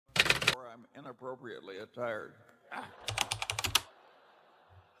inappropriately attired.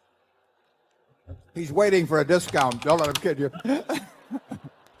 He's waiting for a discount. Don't let him kid you.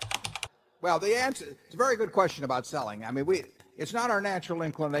 Well, the answer, it's a very good question about selling. I mean, it's not our natural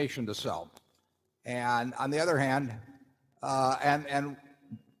inclination to sell. And on the other hand, and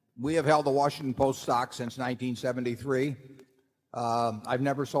we have held the Washington Post stock since 1973. I've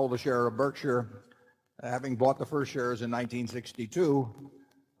never sold a share of Berkshire, having bought the first shares in 1962.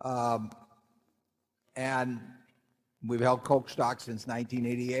 And we've held Coke stock since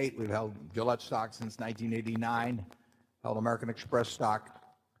 1988. We've held Gillette stock since 1989. Held American Express stock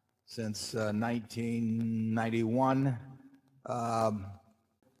since 1991.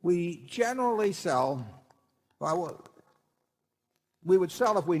 We generally sell, well, we would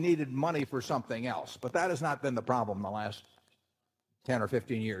sell if we needed money for something else, but that has not been the problem in the last 10 or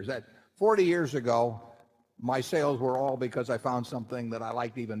 15 years. 40 years ago, my sales were all because I found something that I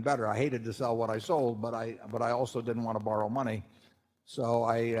liked even better. I hated to sell what I sold, but I also didn't want to borrow money. So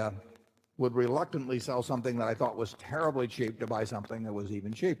I would reluctantly sell something that I thought was terribly cheap to buy something that was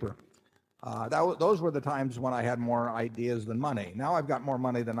even cheaper. Those were the times when I had more ideas than money. Now I've got more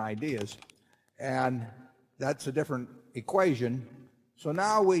money than ideas, and that's a different equation. So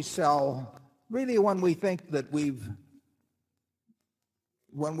now we sell really when we think that when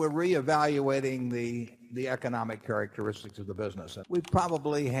we're reevaluating the economic characteristics of the business. We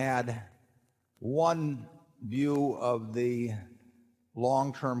probably had one view of the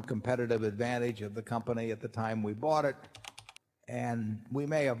long-term competitive advantage of the company at the time we bought it, and we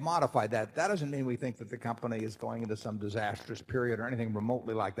may have modified that. That doesn't mean we think that the company is going into some disastrous period or anything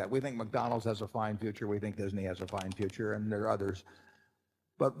remotely like that. We think McDonald's has a fine future. We think Disney has a fine future, and there are others.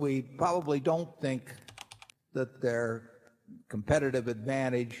 But we probably don't think that their competitive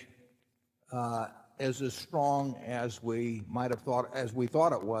advantage is as strong as we might have thought, as we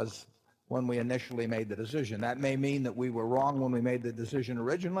thought it was when we initially made the decision. That may mean that we were wrong when we made the decision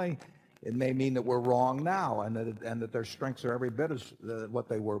originally. It may mean that we're wrong now, and that their strengths are every bit as what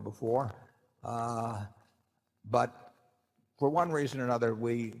they were before. But for one reason or another,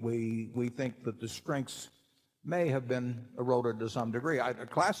 we think that the strengths may have been eroded to some degree. A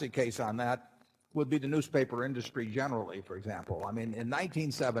classic case on that would be the newspaper industry generally, for example. I mean, in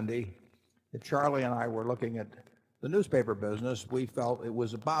 1970, if Charlie and I were looking at the newspaper business, we felt it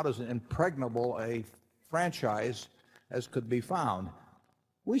was about as impregnable a franchise as could be found.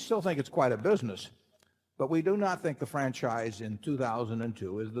 We still think it's quite a business, but we do not think the franchise in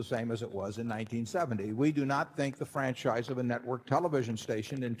 2002 is the same as it was in 1970. We do not think the franchise of a network television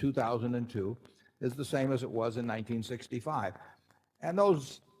station in 2002 is the same as it was in 1965. And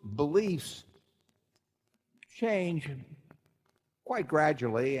those beliefs change quite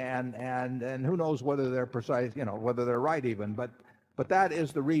gradually, and who knows whether they're precise, whether they're right even. But that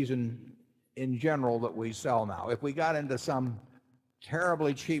is the reason in general that we sell now. If we got into some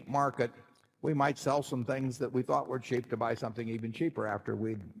terribly cheap market, we might sell some things that we thought were cheap to buy something even cheaper after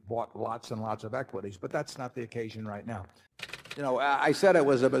we'd bought lots and lots of equities. But that's not the occasion right now. I said it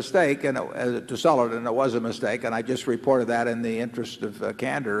was a mistake to sell it, and it was a mistake, and I just reported that in the interest of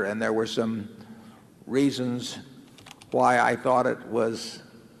candor. And there were some reasons why I thought it was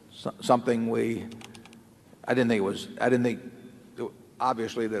something I didn't think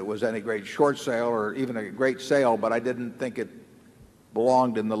obviously that it was any great short sale or even a great sale, but I didn't think it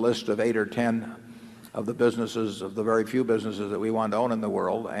belonged in the list of 8 or 10 of the businesses, of the very few businesses that we want to own in the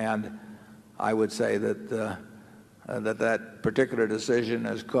world. And I would say that that particular decision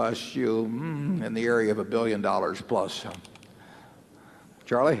has cost you in the area of $1 billion plus.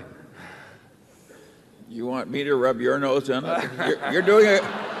 Charlie? You want me to rub your nose in it? You're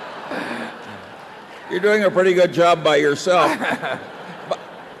doing a pretty good job by yourself.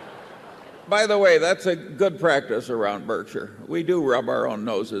 By the way, that's a good practice around Berkshire. We do rub our own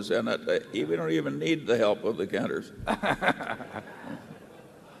noses in it. We don't even need the help of the Kenters. My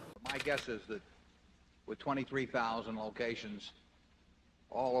guess is that with 23,000 locations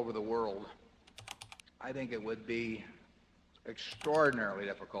all over the world, I think it would be extraordinarily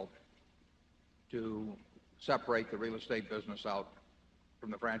difficult to separate the real estate business out from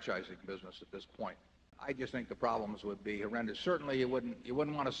the franchising business at this point. I just think the problems would be horrendous. Certainly you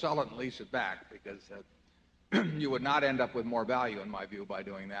wouldn't want to sell it and lease it back, because you would not end up with more value, in my view, by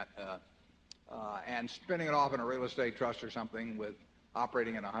doing that. And spinning it off in a real estate trust or something with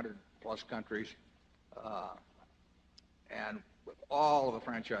operating in 100 plus countries, and with all of the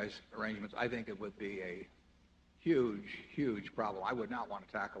franchise arrangements, I think it would be a huge problem. I would not want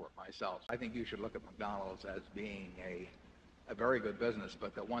to tackle it myself. I think you should look at McDonald's as being a very good business,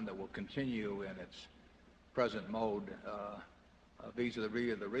 but the one that will continue in its present mode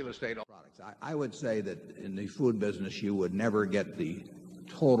vis-a-vis the real estate product. products. I would say that in the food business, you would never get the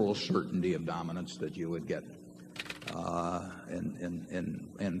total certainty of dominance that you would get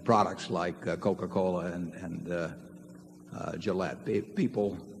in products like Coca-Cola and Gillette.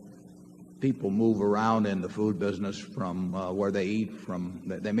 People move around in the food business from where they eat from.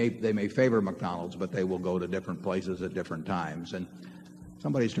 They may favor McDonald's, but they will go to different places at different times. And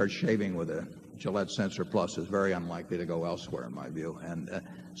somebody starts shaving with a Gillette Sensor Plus is very unlikely to go elsewhere, in my view. And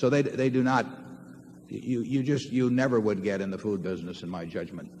so they do not. You never would get in the food business, in my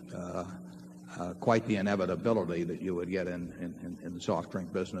judgment, quite the inevitability that you would get in the soft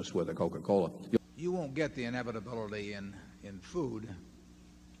drink business with a Coca-Cola. You won't get the inevitability in food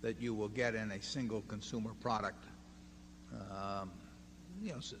that you will get in a single consumer product,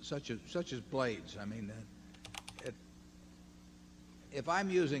 such as blades. I mean, if I'm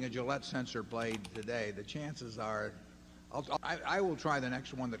using a Gillette Sensor blade today, the chances are I will try the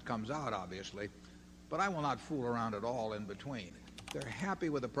next one that comes out, obviously, but I will not fool around at all in between. They're happy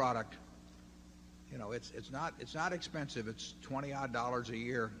with the product. It's not expensive. It's $20-odd a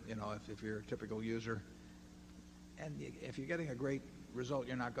year, if you're a typical user. And if you're getting a great result,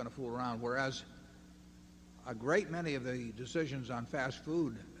 you're not going to fool around. Whereas a great many of the decisions on fast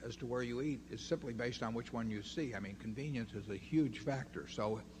food as to where you eat is simply based on which one you see. I mean, convenience is a huge factor.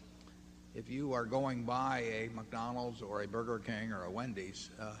 So if you are going by a McDonald's or a Burger King or a Wendy's,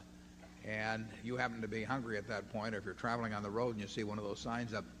 and you happen to be hungry at that point, or if you're traveling on the road and you see one of those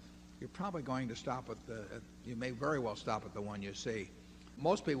signs up, you're probably going to stop you may very well stop at the one you see.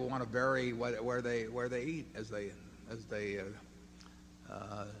 Most people want to vary where they eat as they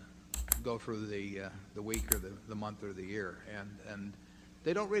go through the week or the month or the year, and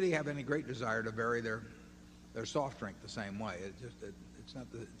they don't really have any great desire to vary their soft drink the same way. It's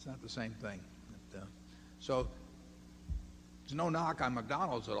not the same thing. So there's no knock on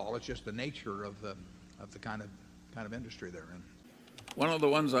McDonald's at all. It's just the nature of the kind of industry they're in. One of the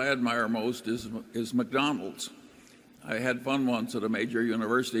ones I admire most is McDonald's. I had fun once at a major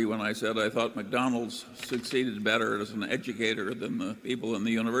university when I said I thought McDonald's succeeded better as an educator than the people in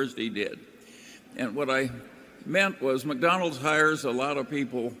the university did. And what I meant was McDonald's hires a lot of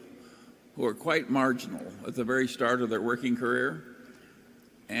people who are quite marginal at the very start of their working career,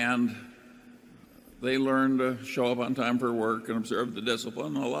 and they learn to show up on time for work and observe the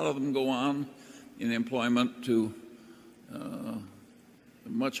discipline. A lot of them go on in employment to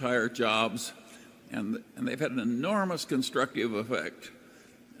much higher jobs, and they've had an enormous constructive effect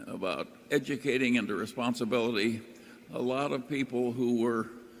about educating into responsibility a lot of people who were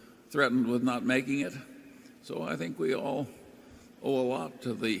threatened with not making it. So I think we all owe a lot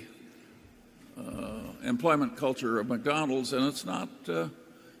to the employment culture of McDonald's, and it's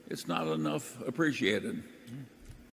not enough appreciated.